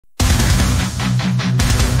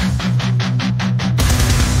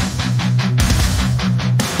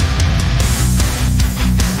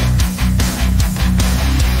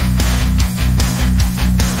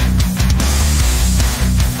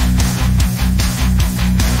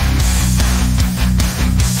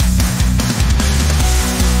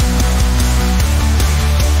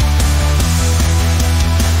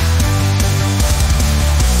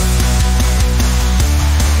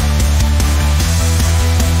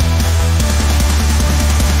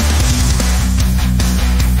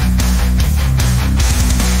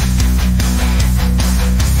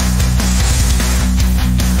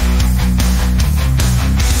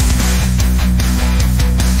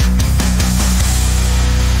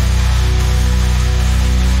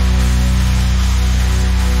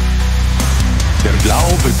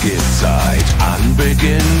gibt seit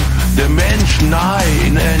Anbeginn dem Menschen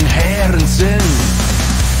einen hehren Sinn.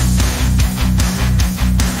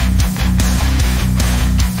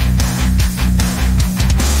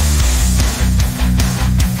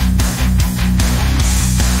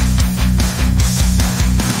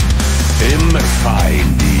 Immer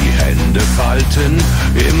fein die Hände falten,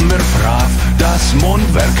 immer brav das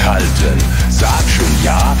Mundwerk halten. Sag schön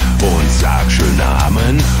Ja und sag schön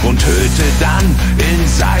Amen und töte dann in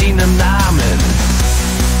seinem Namen.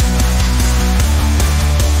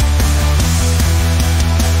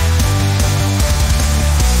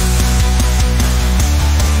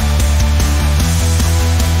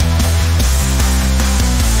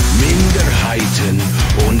 Minderheiten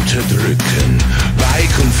unterdrücken, bei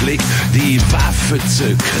Konflikt die Waffe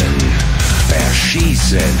zücken,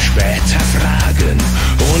 erschießen, später fragen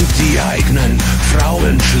und die eigenen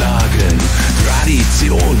Frauen schlagen.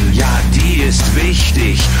 Tradition, ja, die ist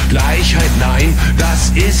wichtig. Gleichheit, nein,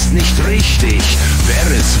 das ist nicht richtig.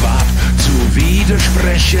 Wer es wagt zu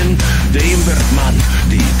widersprechen, dem wird man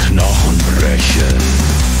die Knochen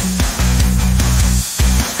brechen.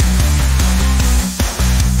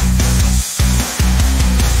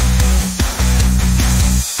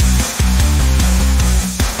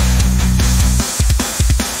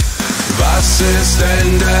 Was ist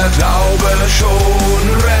denn der Glaube schon?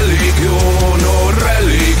 Religion, oh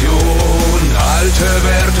Religion. Alte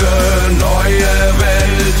Werte, neue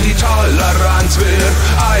Welt, die Toleranz wird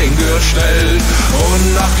eingestellt.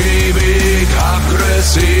 Unnachgiebig,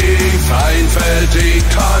 aggressiv, einfältig,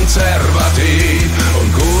 konservativ. Und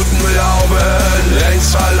guten Glauben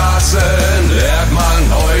längst verlassen, lehrt man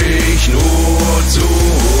euch nur zu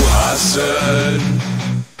hassen.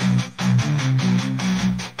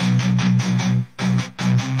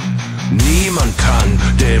 Niemand kann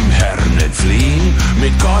dem Herrn entfliehen,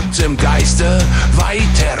 mit Gott im Geiste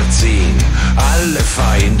weiterziehen. Alle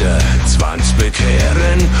Feinde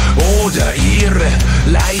zwangsbekehren oder ihre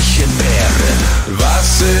Leichen wehren.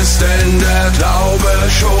 Was ist denn der Glaube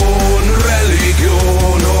schon?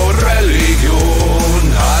 Religion, oh Religion.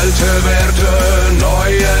 Alte Werte,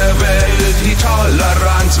 neue Welt, die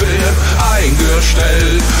Toleranz wird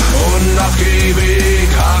eingestellt. Unnachgiebig,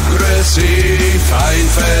 aggressiv,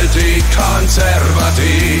 einfältig,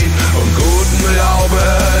 konservativ und guten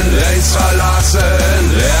Glauben längst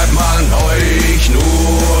verlassen, lehrt man euch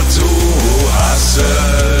nur zu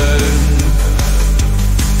hassen.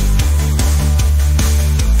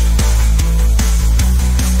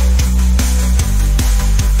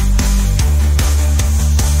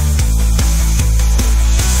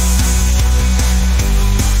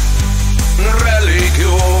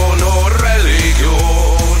 Religion, oh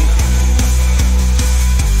Religion.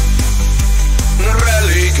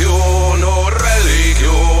 Religion, oh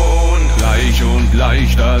Religion. Gleich und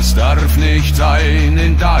gleich, das darf nicht sein.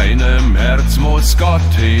 In deinem Herz muss Gott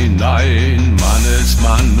hinein. Mann ist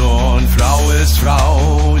Mann und Frau ist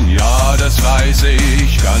Frau. Ja, das weiß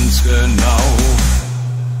ich ganz genau.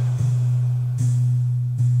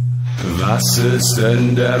 Was ist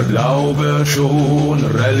denn der Glaube schon?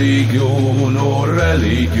 Religion, oh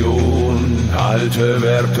Religion. Alte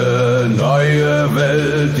Werte, neue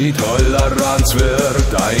Welt, die Toleranz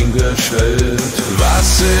wird eingestellt.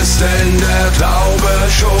 Was ist denn der Glaube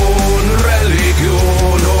schon?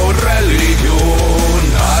 Religion, oh Religion.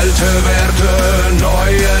 Alte Werte,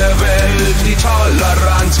 neue Welt, die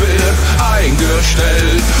Toleranz wird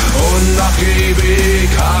eingestellt. Unnachgiebig,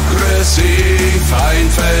 aggressiv,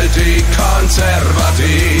 einfältig,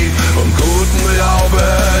 konservativ und guten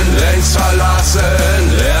Glauben längst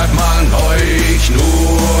verlassen, lehrt man euch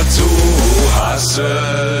nur zu